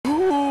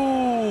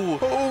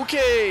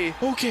Okay.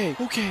 Okay.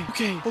 Okay.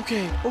 Okay.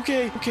 Okay.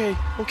 Okay. Okay.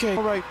 Okay.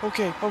 All right.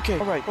 Okay. Okay.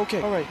 All right.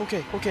 Okay. All right.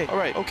 Okay. Okay. All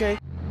right. Okay.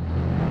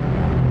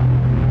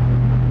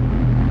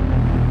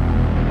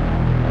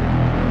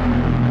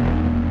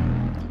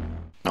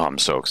 Oh, I'm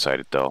so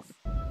excited though.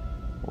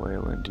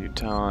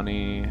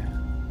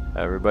 Weyland-Yutani.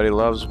 Everybody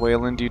loves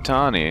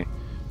Weyland-Yutani.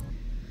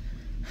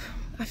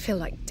 I feel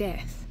like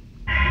death.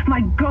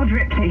 My God,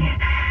 Ripley.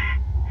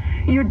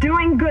 You're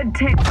doing good,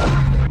 Tim.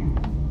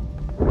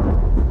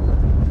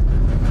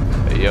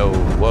 Hey, yo,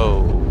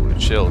 whoa.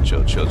 Chill,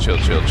 chill, chill, chill,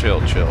 chill,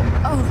 chill, chill.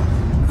 Oh.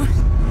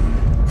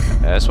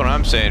 That's what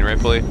I'm saying,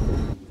 Ripley.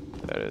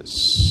 That is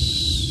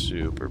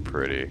super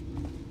pretty.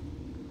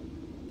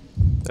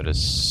 That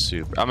is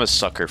super... I'm a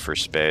sucker for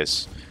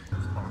space.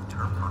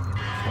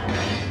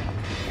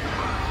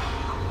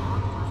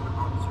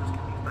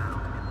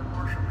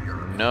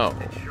 No.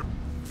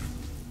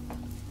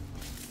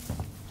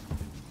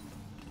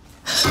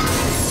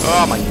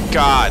 Oh my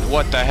god,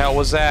 what the hell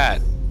was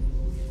that?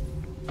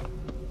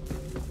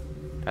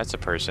 That's a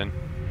person.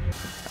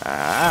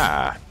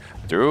 Ah,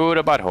 through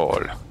the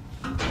butthole.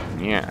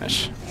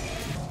 Yes.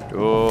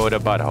 Through the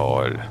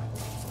butthole.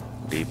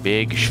 The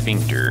big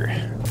sphincter.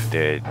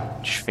 The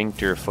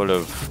sphincter full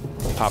of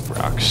pop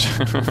rocks.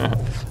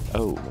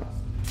 Oh.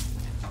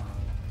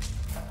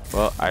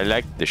 Well, I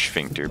liked the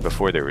sphincter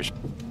before there was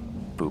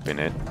poop in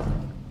it.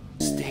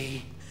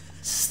 Stay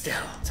still.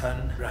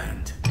 Turn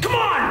round. Come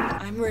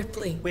on! I'm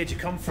Ripley. Where'd you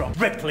come from?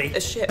 Ripley?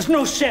 A ship. There's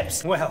no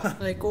ships. Well,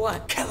 Like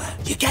what? killer.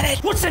 You get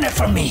it? What's in it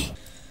for me?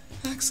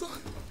 Axel?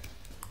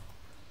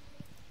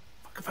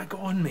 What have I got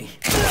on me?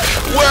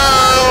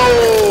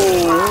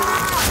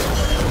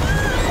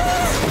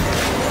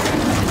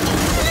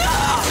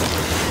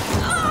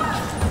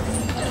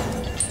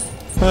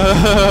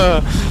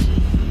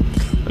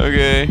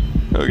 Okay,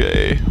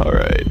 okay,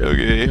 alright,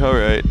 okay,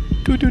 alright.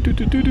 Do do do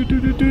do do do do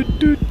do do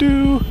do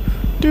do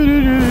do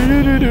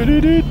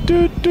do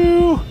do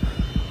do.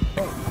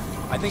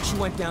 I think she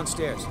went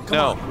downstairs. Come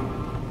No. on.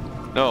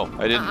 No,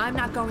 I didn't. I'm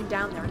not going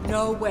down there.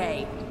 No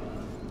way.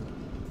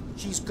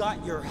 She's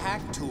got your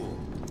hack tool.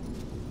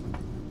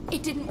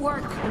 It didn't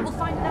work. We'll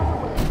find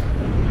another way.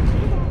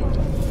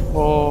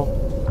 Oh.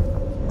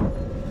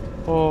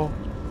 Oh.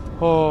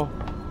 Oh.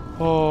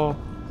 Oh.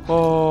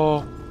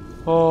 Oh.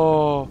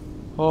 Oh.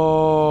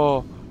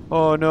 Oh.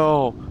 Oh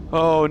no.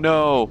 Oh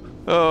no.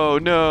 Oh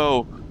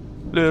no.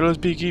 Little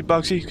speaky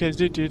boxy.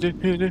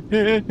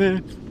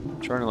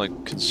 Trying to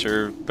like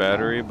conserve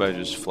battery by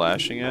just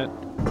flashing it.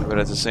 But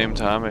at the same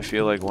time, I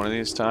feel like one of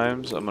these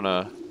times I'm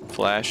gonna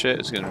flash it.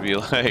 It's gonna be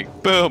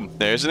like, boom,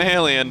 there's an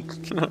alien.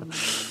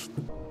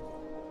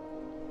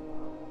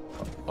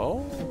 Oh.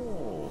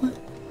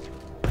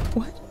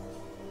 What?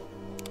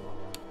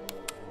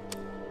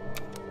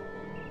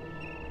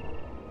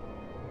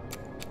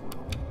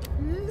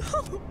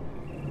 No.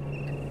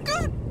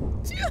 God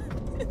damn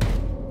it.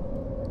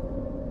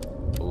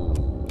 Ooh.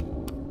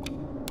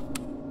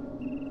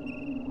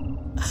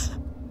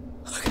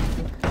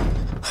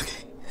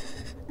 Okay.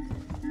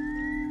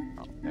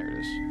 Oh, there it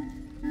is.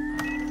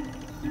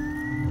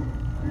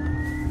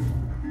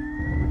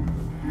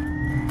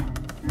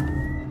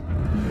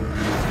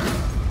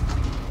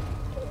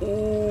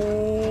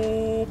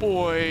 Oh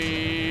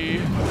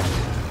boy.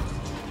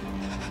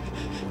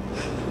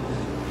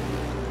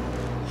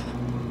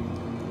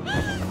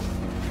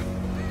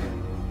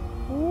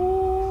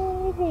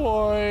 Oh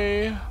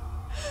boy.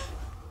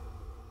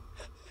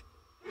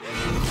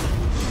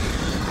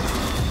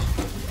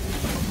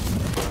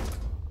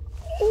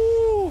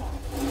 Ooh.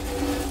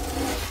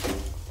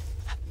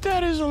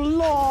 That is a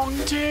long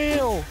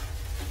tail.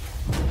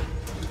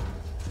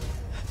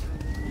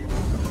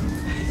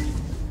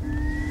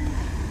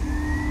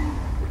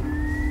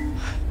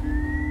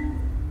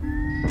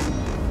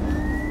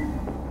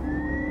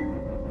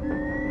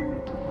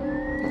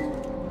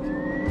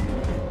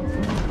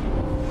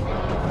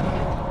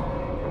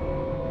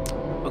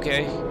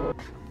 Okay.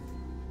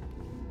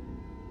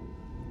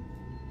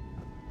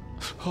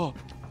 Oh.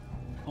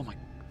 Oh my.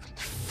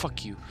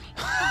 Fuck you.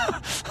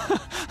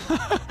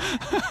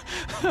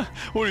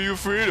 What are you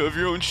afraid of?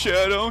 Your own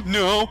shadow?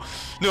 No.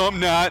 No, I'm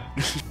not.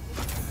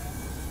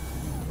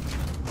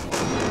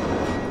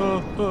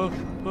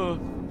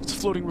 It's a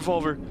floating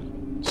revolver.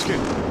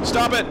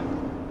 Stop it!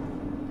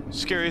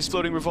 Scariest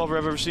floating revolver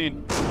I've ever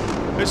seen.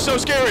 It's so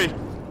scary!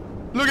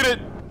 Look at it!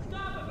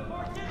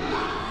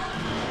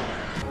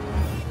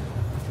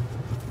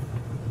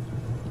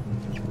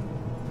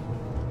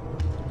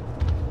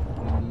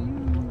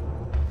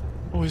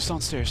 Oh, he's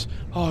downstairs.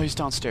 Oh, he's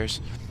downstairs.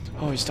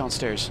 Oh, he's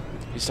downstairs.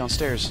 He's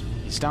downstairs.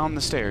 He's down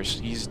the stairs.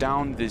 He's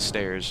down the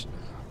stairs.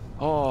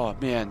 Oh,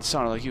 man, it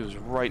sounded like he was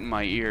right in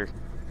my ear.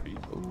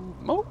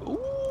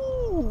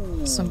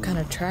 Ooh. Some kind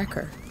of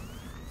tracker.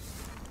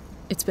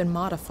 It's been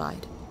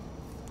modified.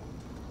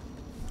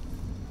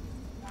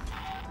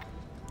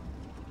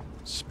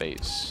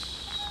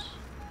 Space.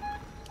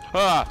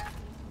 Ah!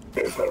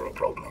 Is there a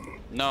problem?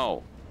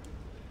 No.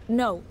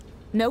 No.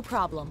 No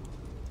problem.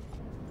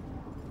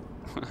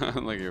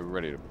 Like you're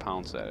ready to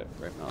pounce at it.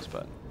 Right mouse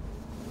button.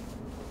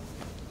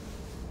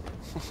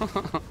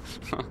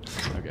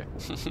 Okay.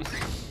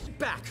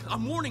 Back!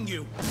 I'm warning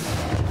you!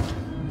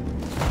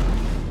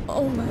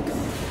 Oh my god.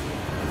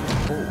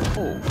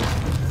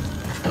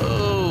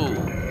 Oh.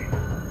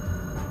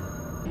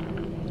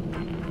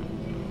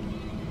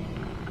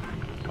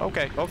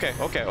 Okay.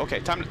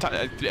 Time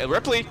to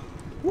Ripley.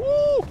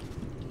 Woo!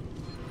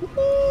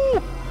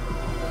 Woo!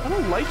 I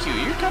don't like you.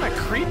 You're kind of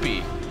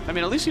creepy. I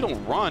mean, at least you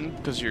don't run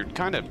because you're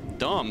kind of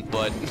dumb.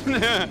 But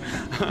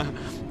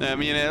I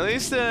mean, at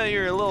least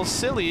you're a little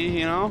silly,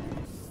 you know.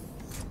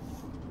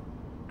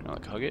 Can I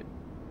like hug it?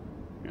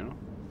 You know.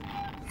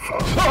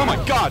 Oh my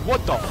God!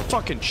 What the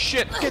fucking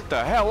shit? Get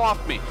the hell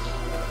off me!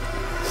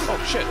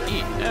 Oh shit!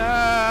 Eat.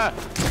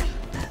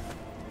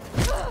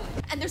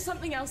 And there's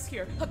something else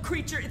here. A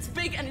creature. It's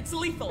big and it's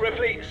lethal.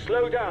 Ripley,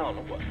 slow down.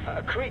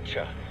 A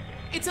creature.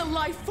 It's a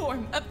life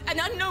form. An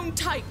unknown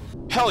type.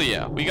 Hell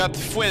yeah! We got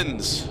the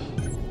twins.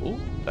 Ooh,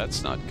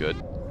 that's not good.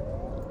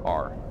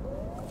 R.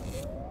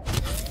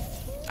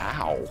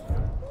 Ow.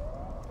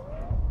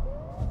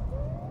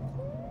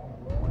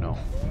 Oh no.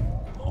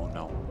 Oh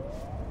no.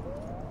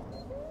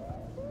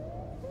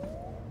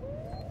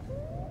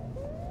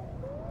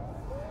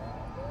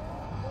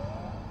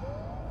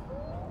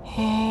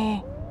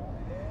 Oh.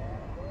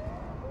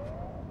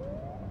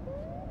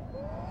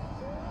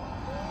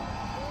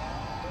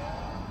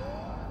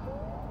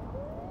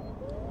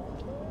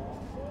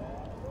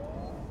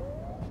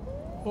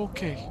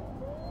 Okay.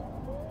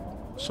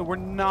 So we're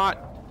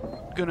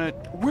not gonna...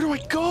 Where do I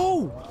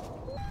go?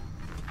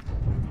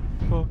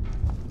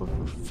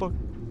 Fuck.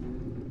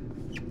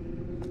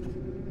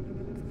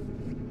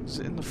 Is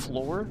it in the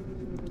floor?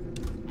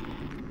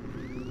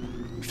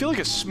 I feel like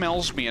it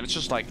smells me and it's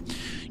just like,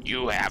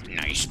 you have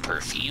nice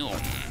perfume.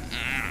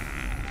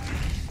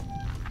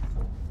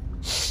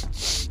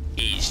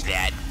 Is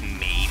that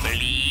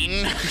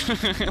Maybelline?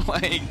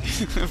 Like,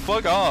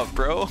 fuck off,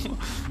 bro.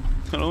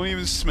 I don't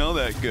even smell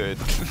that good.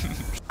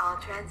 All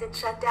transit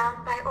shut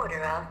down by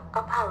order of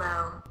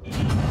Apollo.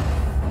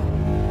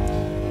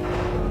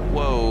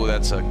 Whoa,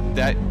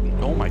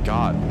 oh my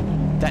God.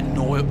 That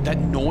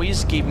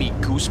noise gave me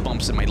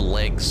goosebumps in my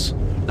legs.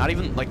 Not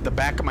even like the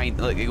back of my,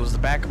 like it was the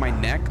back of my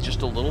neck,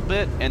 just a little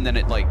bit, and then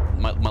it like,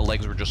 my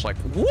legs were just like,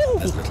 woo!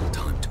 There's little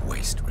time to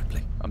waste,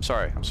 Ripley. I'm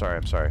sorry. I'm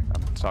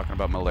talking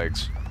about my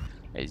legs.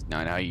 It's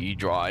not how you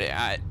draw it.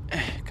 Kind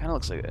of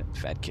looks like a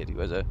fat kid who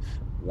has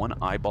one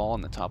eyeball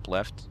on the top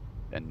left,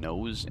 a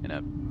nose, and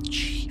a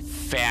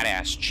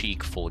fat-ass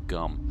cheek full of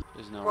gum.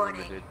 Is now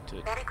Warning. limited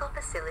to... Medical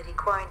facility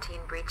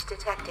quarantine breach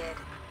detected.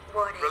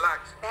 Warning.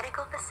 Relax.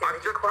 Medical I'm facility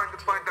just trying to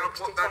find out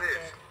quarantine what that breach is.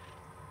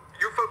 detected.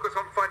 You focus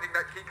on finding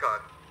that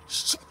keycard.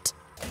 Shit.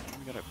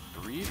 We got a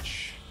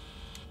breach.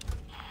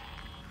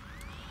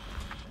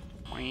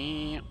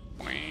 Wee,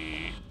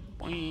 wee,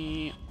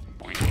 wee,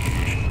 wee.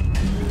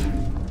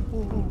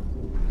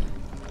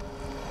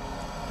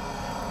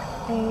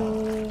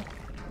 Oh.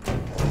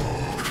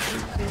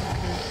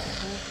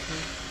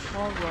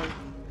 Alright.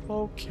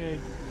 Okay.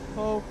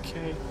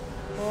 Alright.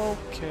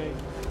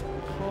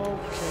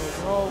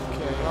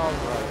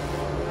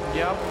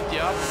 Yep.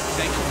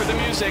 Thank you for the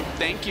music.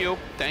 Thank you.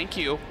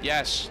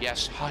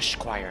 Yes. Hush,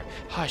 choir.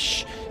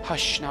 Hush.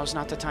 Now's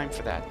not the time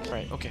for that.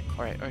 Alright, okay.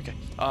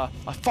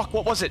 Fuck,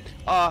 what was it?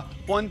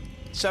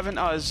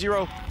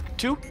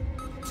 1702?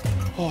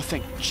 Oh,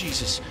 thank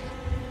Jesus.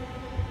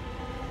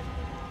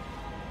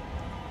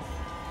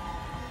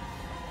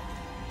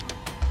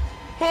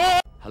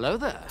 Hello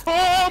there.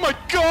 Oh my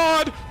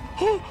God!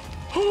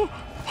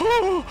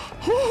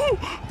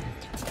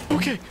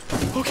 Okay.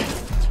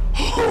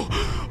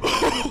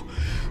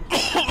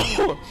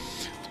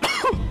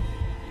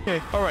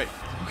 Okay, alright.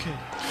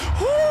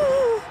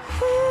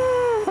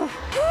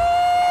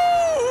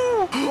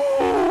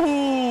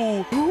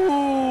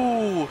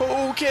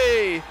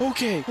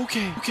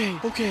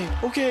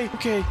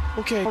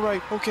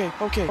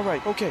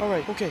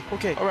 Okay.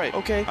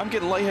 Okay. I'm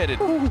getting lightheaded.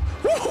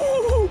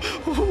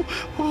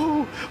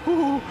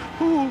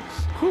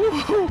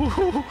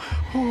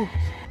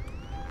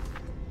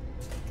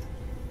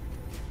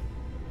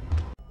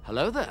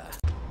 Hello there.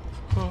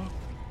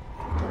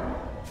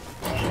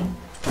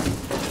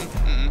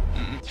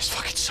 This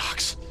fucking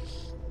sucks.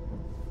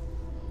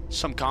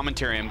 Some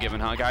commentary I'm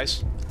giving, huh,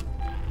 guys?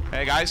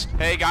 Hey, guys?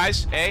 Hey,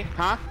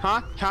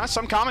 huh?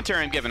 Some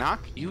commentary I'm giving, huh?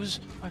 Use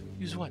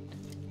what?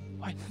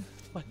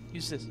 What?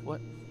 Use this.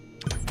 What?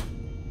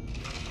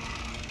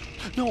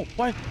 No,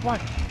 why?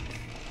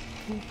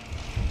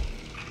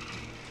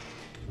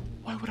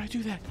 Why would I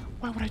do that?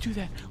 Why would I do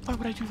that?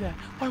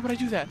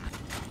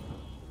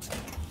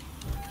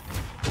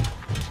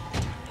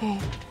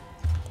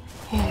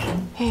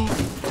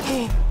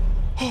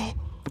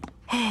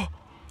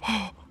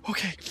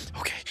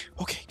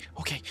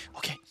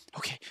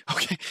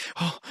 Okay.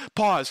 Oh,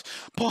 pause.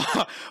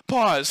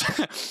 Pause.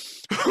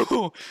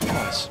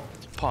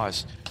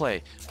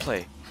 Play.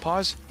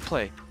 Pause.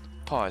 Play.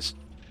 Pause.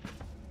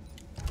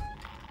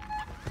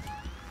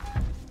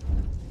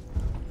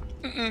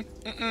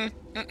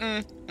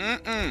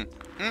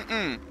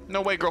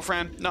 No way,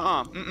 girlfriend.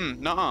 Nuh-uh.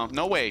 Nuh-uh.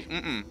 No way.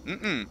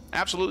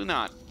 Absolutely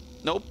not.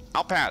 Nope.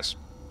 I'll pass.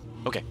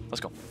 Okay, let's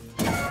go.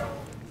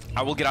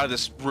 I will get out of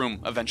this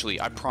room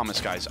eventually. I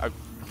promise, guys.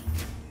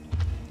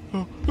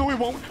 Oh, no, I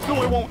won't. No,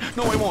 I won't.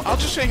 No, I won't. I'll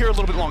just stay here a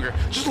little bit longer.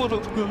 Just a little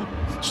bit.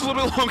 Just a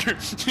little bit longer.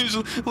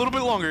 Just a little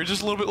bit longer.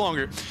 Just a little bit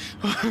longer.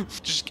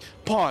 Just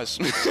pause.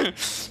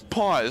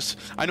 Pause.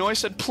 I know I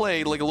said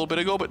play like a little bit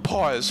ago, but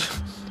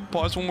pause.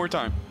 Pause one more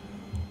time.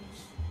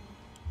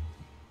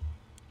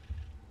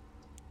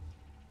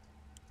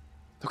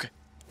 Okay.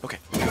 Okay.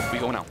 We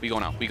go now. We go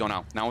now. We go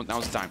now.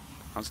 Now's the time.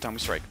 Now's the time we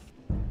strike.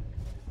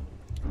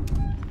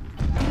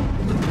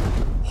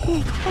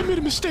 Oh, I made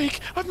a mistake.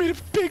 I've made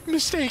a big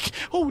mistake.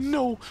 Oh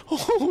no.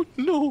 Oh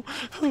no.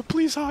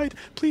 Please hide.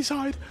 Please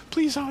hide.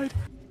 Please hide.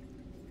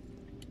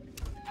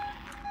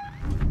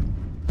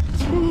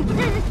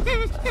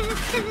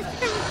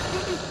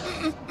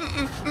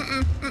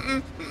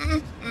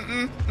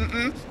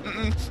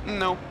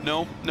 No,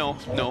 no, no,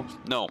 no,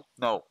 no,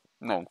 no,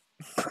 no.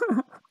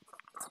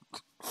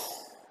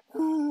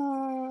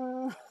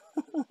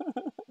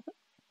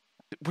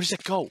 Where does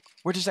that go?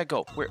 Where does that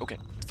go? Where? Okay,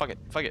 fuck it,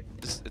 fuck it.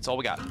 It's all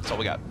we got. It's all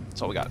we got.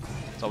 It's all we got.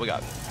 It's all we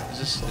got.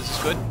 Is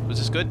this good? Was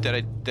this good? Did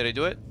I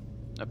do it?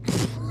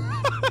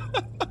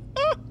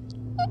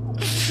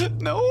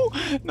 No,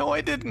 no,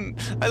 I didn't.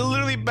 I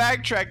literally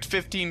backtracked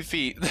 15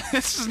 feet.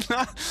 This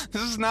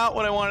is not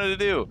what I wanted to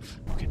do.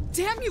 Okay.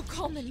 Damn you,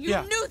 Coleman! You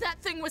knew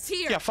that thing was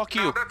here. Yeah, fuck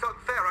you. No, that's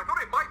unfair. I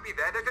thought it might be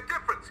there. There's a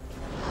difference.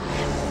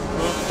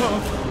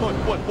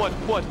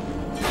 What?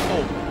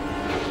 Oh.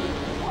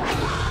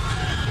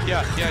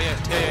 Yeah.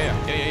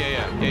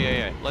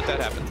 Let that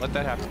happen. Let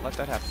that happen. Let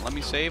that happen. Let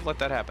me save. Let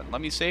that happen.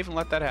 Let me save and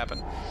let that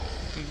happen.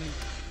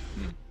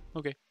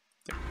 Okay.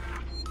 Yeah.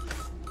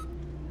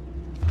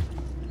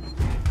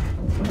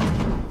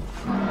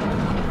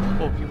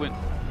 Oh, he went.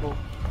 Oh.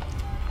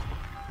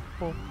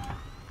 Oh.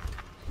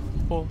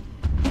 Oh.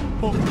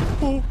 Oh.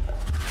 Oh.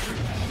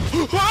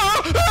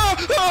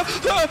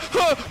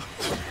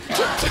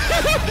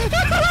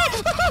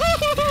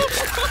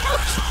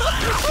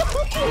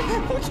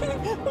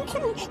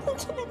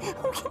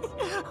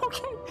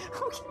 Okay.